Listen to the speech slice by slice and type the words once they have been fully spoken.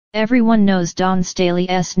Everyone knows Dawn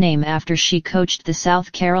Staley's name after she coached the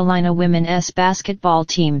South Carolina women's basketball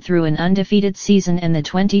team through an undefeated season and the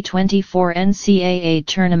 2024 NCAA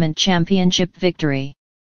Tournament championship victory.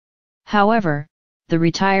 However, the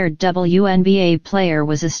retired WNBA player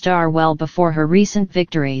was a star well before her recent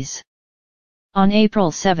victories. On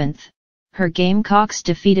April 7, her Gamecocks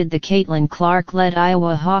defeated the Caitlin Clark-led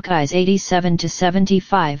Iowa Hawkeyes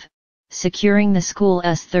 87-75, securing the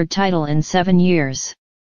school's third title in 7 years.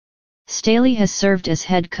 Staley has served as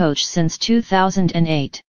head coach since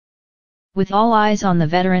 2008. With all eyes on the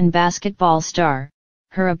veteran basketball star,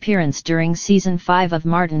 her appearance during Season 5 of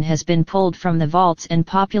Martin has been pulled from the vaults and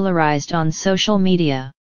popularized on social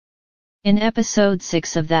media. In Episode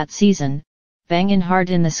 6 of that season, Bangin Hard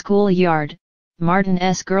in the schoolyard,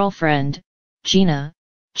 Martin's girlfriend, Gina,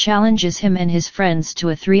 challenges him and his friends to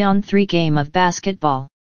a 3-on-3 game of basketball.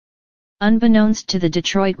 Unbeknownst to the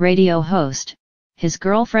Detroit radio host, his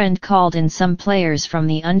girlfriend called in some players from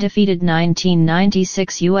the undefeated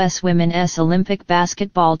 1996 U.S. Women's Olympic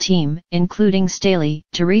basketball team, including Staley,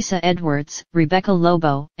 Teresa Edwards, Rebecca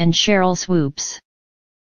Lobo, and Sheryl Swoopes.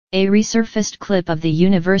 A resurfaced clip of the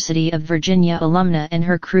University of Virginia alumna and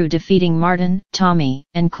her crew defeating Martin, Tommy,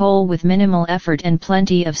 and Cole with minimal effort and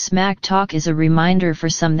plenty of smack talk is a reminder for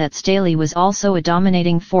some that Staley was also a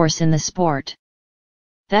dominating force in the sport.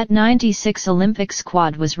 That 96 Olympic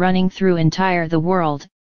squad was running through entire the world,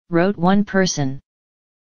 wrote one person.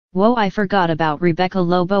 Whoa, I forgot about Rebecca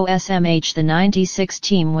Lobo SMH. The 96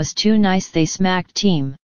 team was too nice, they smacked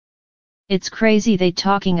team. It's crazy they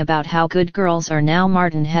talking about how good girls are now.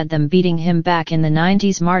 Martin had them beating him back in the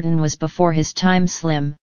 90s. Martin was before his time.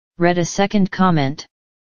 Slim, read a second comment.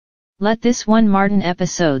 Let this one Martin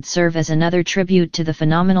episode serve as another tribute to the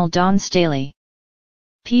phenomenal Dawn Staley.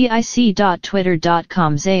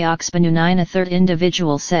 pic.twitter.com Zayoxbanu9 a third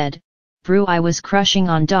individual said, "Brew, I was crushing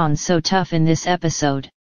on Dawn so tough in this episode."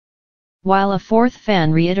 While a fourth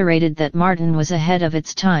fan reiterated that Martin was ahead of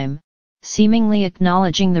its time, seemingly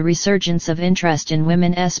acknowledging the resurgence of interest in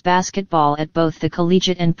women's basketball at both the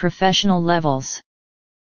collegiate and professional levels.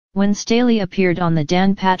 When Staley appeared on the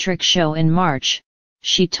Dan Patrick Show in March,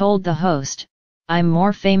 she told the host, "I'm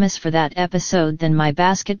more famous for that episode than my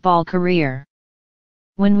basketball career.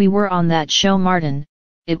 When we were on that show, Martin,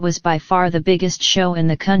 it was by far the biggest show in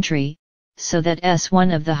the country, so that's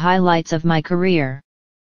one of the highlights of my career."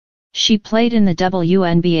 She played in the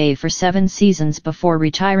WNBA for 7 seasons before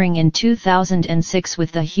retiring in 2006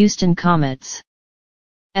 with the Houston Comets.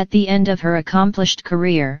 At the end of her accomplished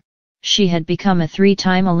career, she had become a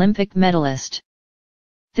 3-time Olympic medalist.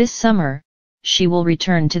 This summer, she will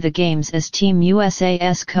return to the Games as Team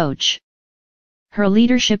USA's coach. Her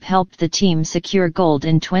leadership helped the team secure gold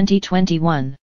in 2021.